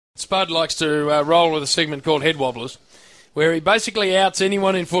Spud likes to roll with a segment called Head Wobblers, where he basically outs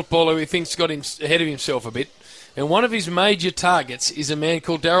anyone in football who he thinks got him ahead of himself a bit. And one of his major targets is a man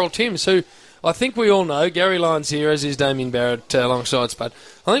called Daryl Timms, who I think we all know. Gary Lyons here, as is Damien Barrett alongside Spud.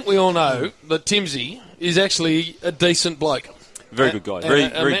 I think we all know that Timsy is actually a decent bloke. Very good guy.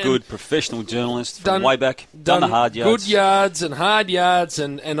 Very good professional journalist from way back. Done the hard yards. Good yards and hard yards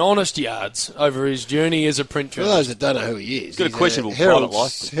and honest yards over his journey as a print For journalist. those that don't know who he is, Got a he's questionable private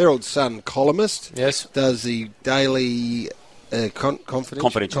life. Herald Sun columnist. Yes. Does the daily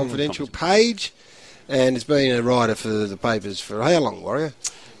confidential page, and has been a writer for the papers for how long, Warrior?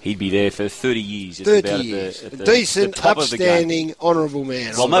 He'd be there for 30 years. 30 years. Decent, the top upstanding, honourable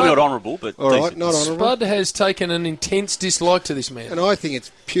man. Well, maybe not honourable, but all decent. right, not honourable. Spud has taken an intense dislike to this man. And I think it's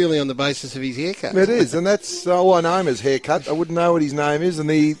purely on the basis of his haircut. It is, and that's all I know him as haircut. I wouldn't know what his name is.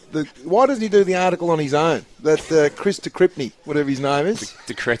 And why doesn't he do the article on his own? That Chris DeKripney, whatever his name is.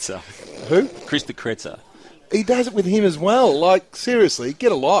 DeKretzer. Who? Chris DeKretzer. He does it with him as well. Like, seriously,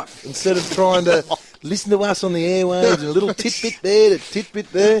 get a life. Instead of trying to listen to us on the airwaves and a little tidbit there, a tidbit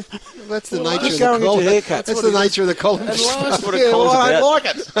there. Well, that's the nature of the going column. into haircuts. That's the nature of the column. And last, I don't like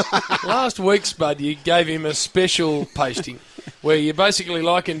it. last week, Spud, you gave him a special pasting where you basically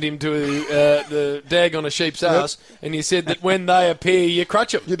likened him to the dag on a sheep's ass, and you said that when they appear, you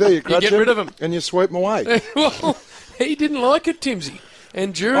crutch them. You do, you crutch get rid of them. And you sweep them away. Well, he didn't like it, Timsy.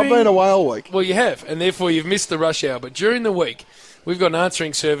 And I've been away all week. Well, you have, and therefore you've missed the rush hour. But during the week, we've got an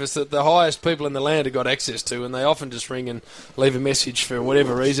answering service that the highest people in the land have got access to, and they often just ring and leave a message for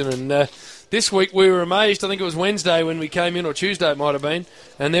whatever reason. And this week we were amazed. I think it was Wednesday when we came in, or Tuesday it might have been,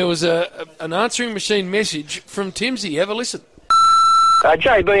 and there was an answering machine message from Timsy. Have a listen.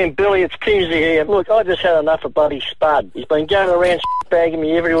 JB and Billy, it's Timsy here. Look, I just had enough of bloody Spud. He's been going around bagging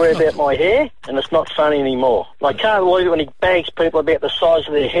me everywhere about my hair, and it's not funny anymore. I can't believe it when he bags people about the size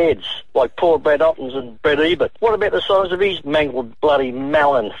of their heads, like poor Brad Ottens and Brett Ebert. What about the size of his mangled bloody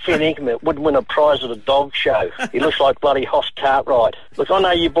melon? Finn Inkerman wouldn't win a prize at a dog show. He looks like bloody Hoss Cartwright. Look, I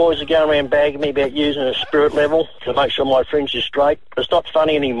know you boys are going around bagging me about using a spirit level to make sure my fringe is straight, but it's not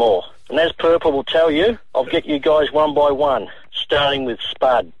funny anymore. And as Purple will tell you, I'll get you guys one by one, starting with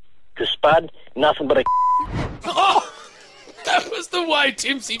Spud. Because Spud, nothing but a Oh, that was the way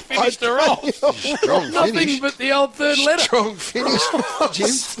Timsy finished her off. Strong Nothing finish. but the old third letter. Strong finish, Jim.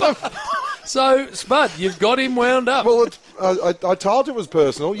 So, Spud, you've got him wound up. Well, I told you it was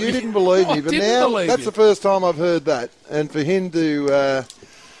personal. You didn't believe me, but didn't now believe that's you. the first time I've heard that. And for him to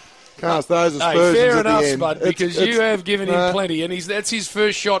cast those aspersions Fair at enough, the end, Spud, because you have given him plenty, and that's his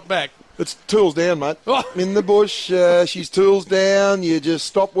first shot back. It's tools down, mate. Oh. In the bush, she's tools down. You just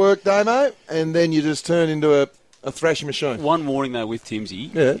stop work, Damo, and then you just turn into a thrashing machine. One warning, though, with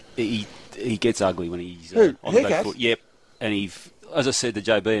Timsy. Yeah. He gets ugly when he's Who? on the back Haircut? foot. Yep. And as I said to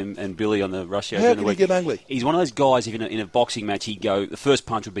JB and Billy on the rush hour How during can the he week, get ugly? he's one of those guys, if in a boxing match, he'd go, the first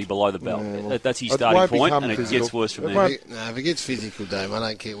punch would be below the belt. Yeah, well, That's his it starting won't point, become and it physical. gets worse from It there. won't- No, if it gets physical, Dame, I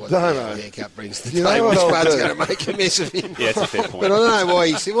don't care what Damo. the haircut brings to the You know table. what I'll Spud's do? going to make a mess of him. Yeah, it's a fair point. But I don't know why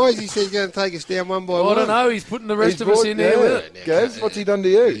he said he's going to take us down one by I one. don't know. He's putting the rest He's of us brought- in there with it. Gaz, what's he done to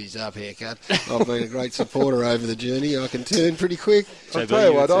you? He's up haircut. I've been a great supporter over the journey. I can turn pretty quick. I'll JB, tell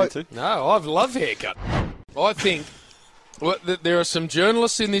you what, would I, say too? No, I've loved haircut. I think that there are some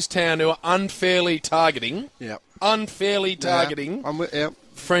journalists in this town who are unfairly targeting Yep.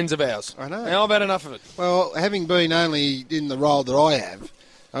 friends of ours. I know. Now I've had enough of it. Well, having been only in the role that I have,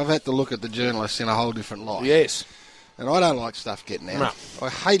 I've had to look at the journalists in a whole different light. Yes. And I don't like stuff getting out. No. I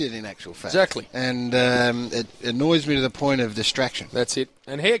hate it in actual fact. Exactly. And it annoys me to the point of distraction. That's it.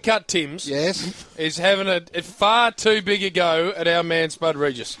 And Haircut Tim's Yes. is having a far too big a go at our man Spud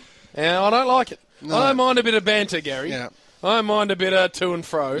Regis. And I don't like it. No. I don't mind a bit of banter, Gary. Yeah. I don't mind a bit of to and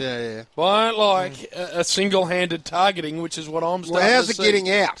fro. Yeah. But I don't like a single-handed targeting, which is what I'm starting Well, how's to it see. getting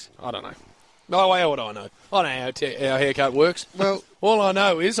out? I don't know. Oh, how would I know? I don't know how haircut works. Well, all I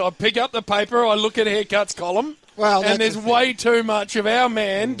know is I pick up the paper, I look at haircuts column, Well, and that's there's the thing. way too much of our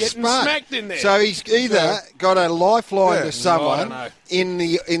man getting Smart. smacked in there. So he's either got a lifeline Yeah. to I someone don't in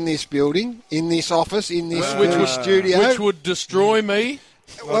this building, in this office, in this Which studio. which would destroy me.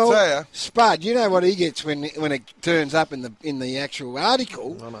 I'll tell you. Spud, you know what he gets when it turns up in the actual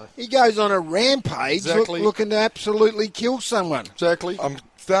article? He goes on a rampage Exactly. looking to absolutely kill someone. Exactly. I'm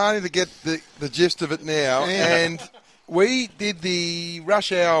starting to get the gist of it now. Yeah. And we did the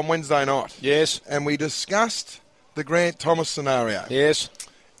rush hour on Wednesday night. Yes. And we discussed the Grant Thomas scenario. Yes.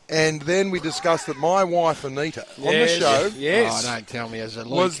 And then we discussed that my wife, Anita, on the Yes. show Yes. Oh, don't tell me as a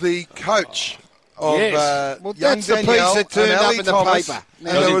leak. was the coach of Yes. Well, young that's the piece Danielle that turned and up Ellie in the Thomas. paper. And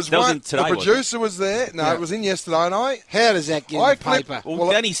That there was was in one. today, The wasn't it? producer was there. No, Yeah. it was in yesterday. And How does that get in I the paper?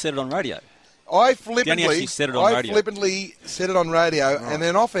 Well, Danny said it on radio. I actually said it on radio. flippantly said it on radio, and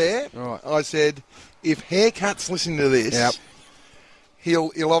then off air, I said, if Haircut's listening to this,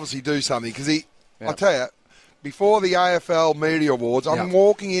 he'll obviously do something because I tell you, before the AFL Media Awards, I'm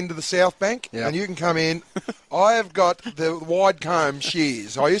walking into the South Bank, and you can come in. I have got the wide comb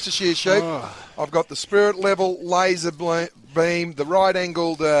shears. I used to shear sheep. I've got the spirit level laser beam, the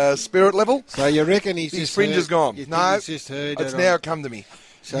right-angled spirit level. So you reckon His fringe is gone. You think No, he's just heard it's it now on- come to me.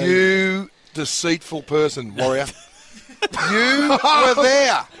 So You deceitful person, Warrior. You were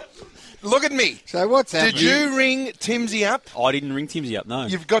there. Look at me. So what's happening? Did you ring Timsy up? I didn't ring Timsy up, no.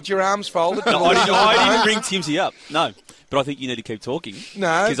 You've got your arms folded. No, I didn't ring Timsy up, no. But I think you need to keep talking.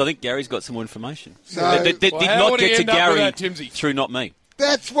 No. Because I think Gary's got some more information. So- that did Well, how not would he get to end up with Gary that, Timsy? through not me.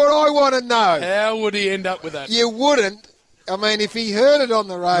 That's what I want to know. How would he end up with that? You wouldn't. I mean, if he heard it on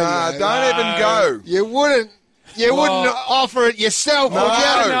the radio, No, don't even go. you wouldn't. You Well- wouldn't offer it yourself, No, would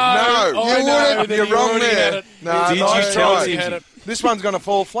you? no. I You know wouldn't. that You're you wrong already there. had it. No, Did nice you tell try. Timsy? This one's going to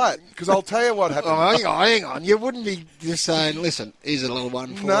fall flat because I'll tell you what happened. Oh, hang on. You wouldn't be just saying, listen, here's a little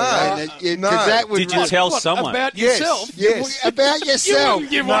one for No, you. no. 'Cause that would Did you tell someone? About Yes. yourself? Yes. About You yourself.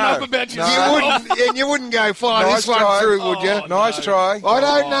 wouldn't give No. one up about No. yourself. You wouldn't, and you wouldn't go fire Nice this one try. through, would you? Nice try. I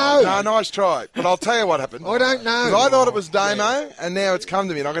don't know. No, nice try. But I'll tell you what happened. I don't know. 'Cause I thought it was Damo, and now it's come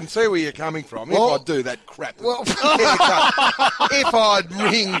to me, and I can see where you're coming from. Well- If I do that crap. Well, If I'd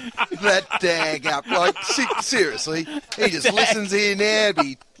ring that dag up, like, seriously, he just listens here now, it'd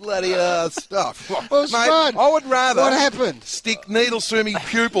be bloody stuff. Well, Mate, Spud, I would rather what happened? stick needles through me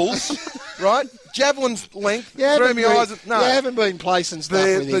pupils, right? Javelin's length You through haven't me been- eyes. No, You haven't been placing stuff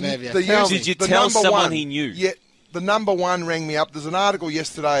with him, have you? Tell me. Did you the tell number someone one, he knew? Yeah, the number one rang me up. There's an article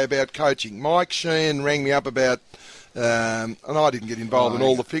yesterday about coaching. Mike Sheehan rang me up about, and I didn't get involved in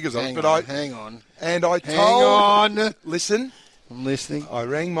all the figures of it, but hang on. and I Hang told. on. Listen, I'm listening. I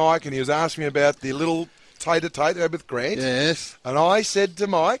rang Mike and he was asking me about the little tater-tate with Grant. Yes. And I said to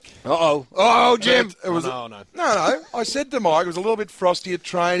Mike... Uh-oh. Oh, Jim. It was, No. No. I said to Mike, it was a little bit frosty at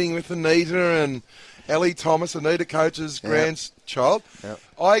training with Anita and Ellie Thomas, Anita Coach's grandchild. Yep.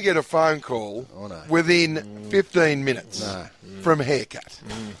 I get a phone call within 15 minutes from Haircut.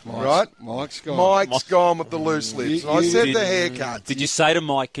 Right? Mike's gone. Mike's gone with the loose lips. And I said to Haircut... Did you say to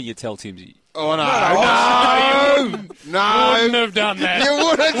Mike, can you tell Timsy? Oh, no. No, wouldn't have done that. You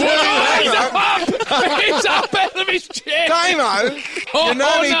wouldn't do that. He's up out of his chair. Damo, you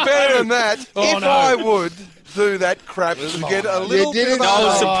know me better than that. If I would do that crap to get a little did bit of it. I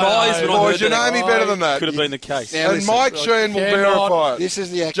was Oh, surprised when I boys, heard you that. know me better than that. Could have been the case. Now, And listen, Mike Sheehan will cannot- verify it. This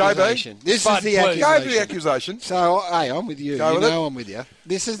is the JB? accusation. This Spud, is the please. accusation. Go for the accusation. So, hey, I'm with you. Go You with it. know I'm with you.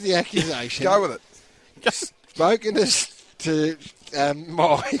 This is the accusation. Go with it. Spoken to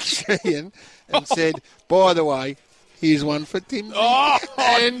Mike Sheehan and said, by the way, here's one for Tim. Oh,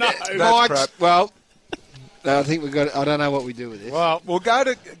 and no. Mike's, crap. well, no, I think we've got. I don't know what we do with this. Well, We'll go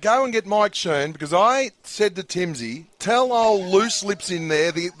and get Mike Sheehan because I said to Timsy, tell old loose lips in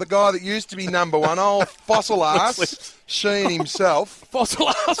there, the guy that used to be number one, old fossil ass, Sheehan himself, fossil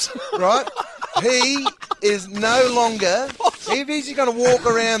ass. right? He is no longer. If he's going to walk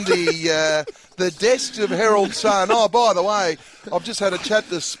around the desks of Herald Sun. Oh, by the way, I've just had a chat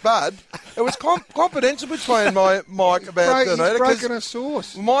to Spud. It was confidential between Mike about He's Anita, 'cause broken a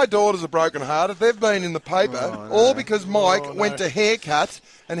sauce. my daughters are broken-hearted. They've been in the paper, all because Mike went to Haircut,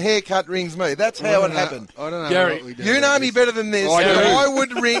 and Haircut rings me. That's how it happened. I don't know Gary, what we do. You with know this. me better than this. I and do. I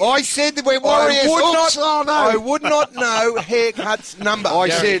would ring. I said that we're warriors. I would not know Haircut's number. I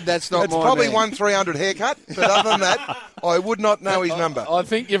said that's not It's my probably man. 1-300 Haircut, but other than that, I would not know his number. I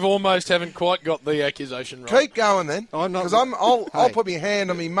think you've almost haven't quite got the accusation right. Keep going then, I'm not- because I'll Hey. put my hand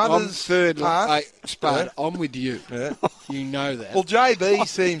on my I'm mother's third. heart. Hey, Spud, Yeah. I'm with you. Yeah. You know that. Well, JB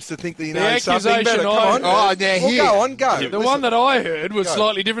seems to think that he The knows something accusation better. Come on. Oh, now Well, here. go on, go. The one that I heard was Go.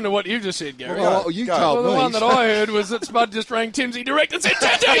 slightly different to what you just said, Gary. Well, you Go. told Well, the me. one that I heard was that Spud just rang Timsy direct and said,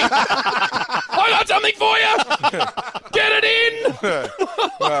 Timsy, I got something for you. Get it in.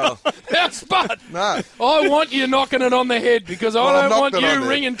 Well, Now, Spud, no. I want you knocking it on the head because Well, I I've don't want knocked it on you the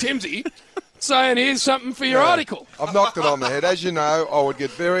ringing Timsy saying, here's something for your article. I've knocked it on the head. As you know, I would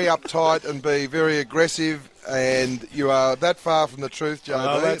get very uptight and be very aggressive, and you are that far from the truth, JB.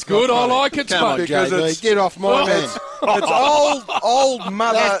 Oh, that's It's not good. I funny. like it, Come on, Spud. Because JB, it's- get off my man. It's old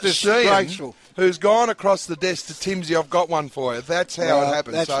mother That's Sheehan. disgraceful. who's gone across the desk to Timsy, I've got one for you. That's how it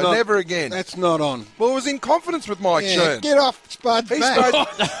happened. So never again. That's not on. Well, it was in confidence with Mike Shearn. Get off Spud's back.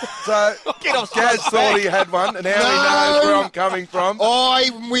 So Get off Gaz Spud's thought back. he had one, and now he knows where I'm coming from.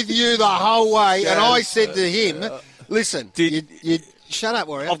 I'm with you the whole way, and I Gaz, said to him, listen, you shut up,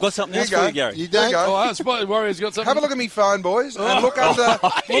 Warrior. I've got something else you for go. you, Gary. You There don't? you go. Oh, Spud Warrior's got something. Have a look at me phone, boys, and look under.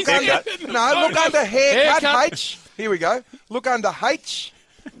 Look under haircut H. Here we go. Look under H.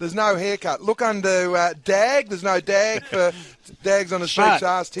 There's no haircut. Look under dag. There's no dag for dags on a sheep's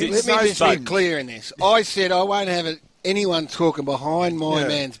ass. Tim. Let me No just be Spud. clear in this. I said I won't have anyone talking behind my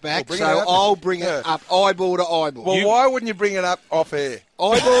man's back, Well, bring so it up. I'll bring it up eyeball to eyeball. Well, why wouldn't you bring it up off air?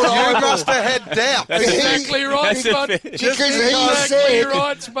 Eyeball to You eyeball. must have had doubt. That's exactly right, That's Spud. a fair- Because he Exactly said,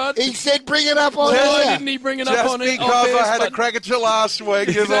 right, Spud. he said bring it up on Why air. didn't he bring it up Just on it? because I had a crack at you last week,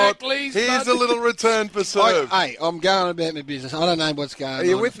 you thought, Exactly, here's Spud. a little return for serve. Hey, I'm going about my business. I don't know what's going on. Are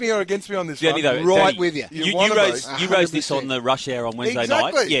you with me or against me on this Danny, one? though, Right Danny, with you. You wanna be. raised this 100%. on the rush hour on Wednesday night.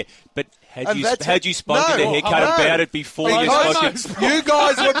 Exactly. Yeah, but had And you that's had it. you spoken to No, Haircut no. about it before you Because spoken? you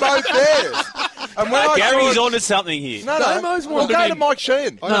guys were both there. And when I Gary's saw it, onto something here. No, Damo's we'll wondering. go to Mike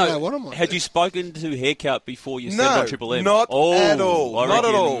Sheehan. I don't know what I'm on. Had you spoken to Haircut before you said No, on Triple M? not Oh, at all. I Not at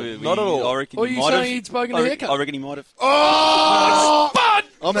reckon all. we- Not at all. I reckon Or you you might saying have. he'd spoken to Haircut? I reckon he might have. Oh! Spud!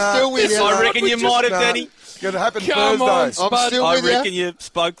 I'm No, still with you. I reckon you might have, No. Danny. It's going to happen Come on, Thursday. Spud. I'm still I with reckon you. you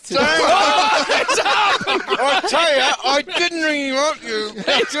spoke to. I tell you, I didn't ring him up. You.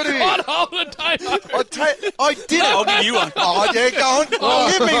 Spud, hold it, Damo. I did I'll it. give you one. Oh, yeah, go on.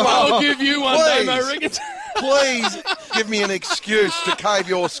 Give me one. I'll give you one, Please. Damo Riggins. Please give me an excuse to cave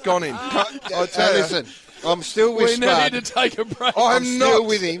your scone in. I tell you. Listen, I'm still with We need Spud. to take a break. I'm still not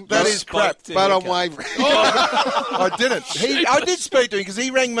with him. That You is spoke crap. to But I'm Haircut. wavering. I didn't. I did speak to him because he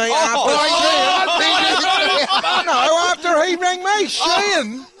rang me after. No, after he rang me,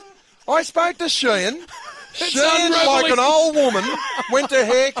 Sheehan. I spoke to Sheehan. Sheehan, like unravelling. an old woman, went to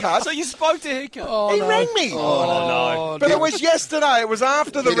haircut. So you spoke to Haircut? Oh, He no. rang me. Oh, no. But it was yesterday. It was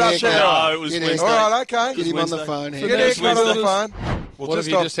after the Get rush haircut. hour. No, it was Get Wednesday. haircut. All right, okay. Get him on the Wednesday. phone. Get here. haircut on the Wednesday. phone. Well, What have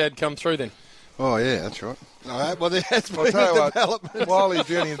you just had come through then? Oh, yeah, that's right. All right, well, that's I'll been tell you a what, development. while he's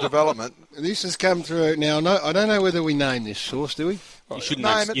doing his development, This has come through. Now, no, I don't know whether we name this source, do we? You shouldn't.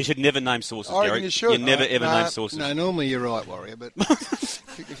 Name name, it. you should never name sources, I reckon Gary. you should. never ever Nah. name sources. No, normally you're right, Warrior, but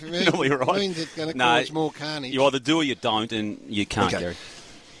if it Normally you're right. means it's going to No, cause more carnage. You either do or you don't, and you can't, Okay. Gary.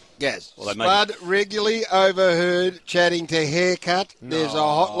 Yes. Well, they may Spud regularly overheard chatting to Haircut. There's a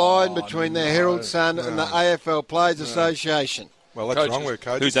hotline between the Herald Sun and the AFL Players Association. well, that's Coaches. wrong with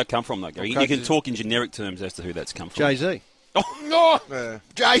coach. Who's that come from, though, Gary? You can talk in generic terms as to who that's come from. Jay-Z. Oh, Yeah.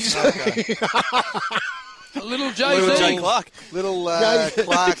 Jay-Z. little Jay-Z. Little Jay Clark. Little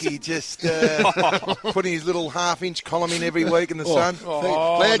Clarky just putting his little half-inch column in every week in the sun.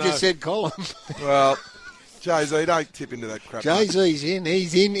 Glad no. you said column. Well, Jay-Z, don't tip into that crap. mate. Jay-Z's in.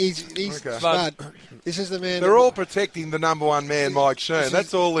 He's in. He's Okay. Spud. This is the man. They're all protecting the number one man, Mike Shearn.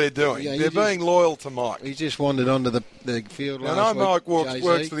 That's all they're doing. Yeah, you They're just- being loyal to Mike. He just wandered onto the field Now, last I know Mike week. works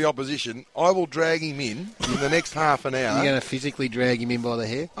Jay-Z. for the opposition. I will drag him in the next half an You're hour. going to physically drag him in by the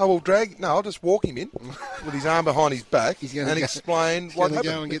hair? I will drag. No, I'll just walk him in with his arm behind his back He's gonna and go- explain He's what gonna go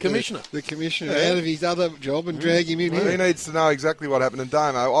happened. and get commissioner. the commissioner Yeah. out of his other job and drag him in Well, he here. needs to know exactly what happened. And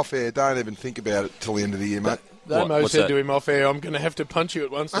Damo, off air, don't even think about it till the end of the year, mate. Damo What's said that? to him off air, I'm going to have to punch you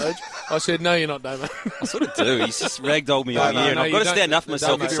at one stage. I said, no, you're not, Damo. I sort of do. He's just ragdolled me all No, year, and no, I've you got to don't- stand up for no,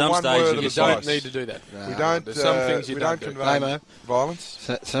 myself don't at give some me one stage word of of You this don't advice. need to do that. We don't. There's some things you we don't don't do. convey Damo. violence.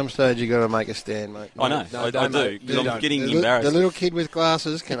 Some stage you got to make a stand, mate. I know, No, I Damo, do, you because I'm don't. getting The embarrassed. little kid with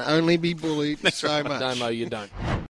glasses can only be bullied so much. Damo, you don't.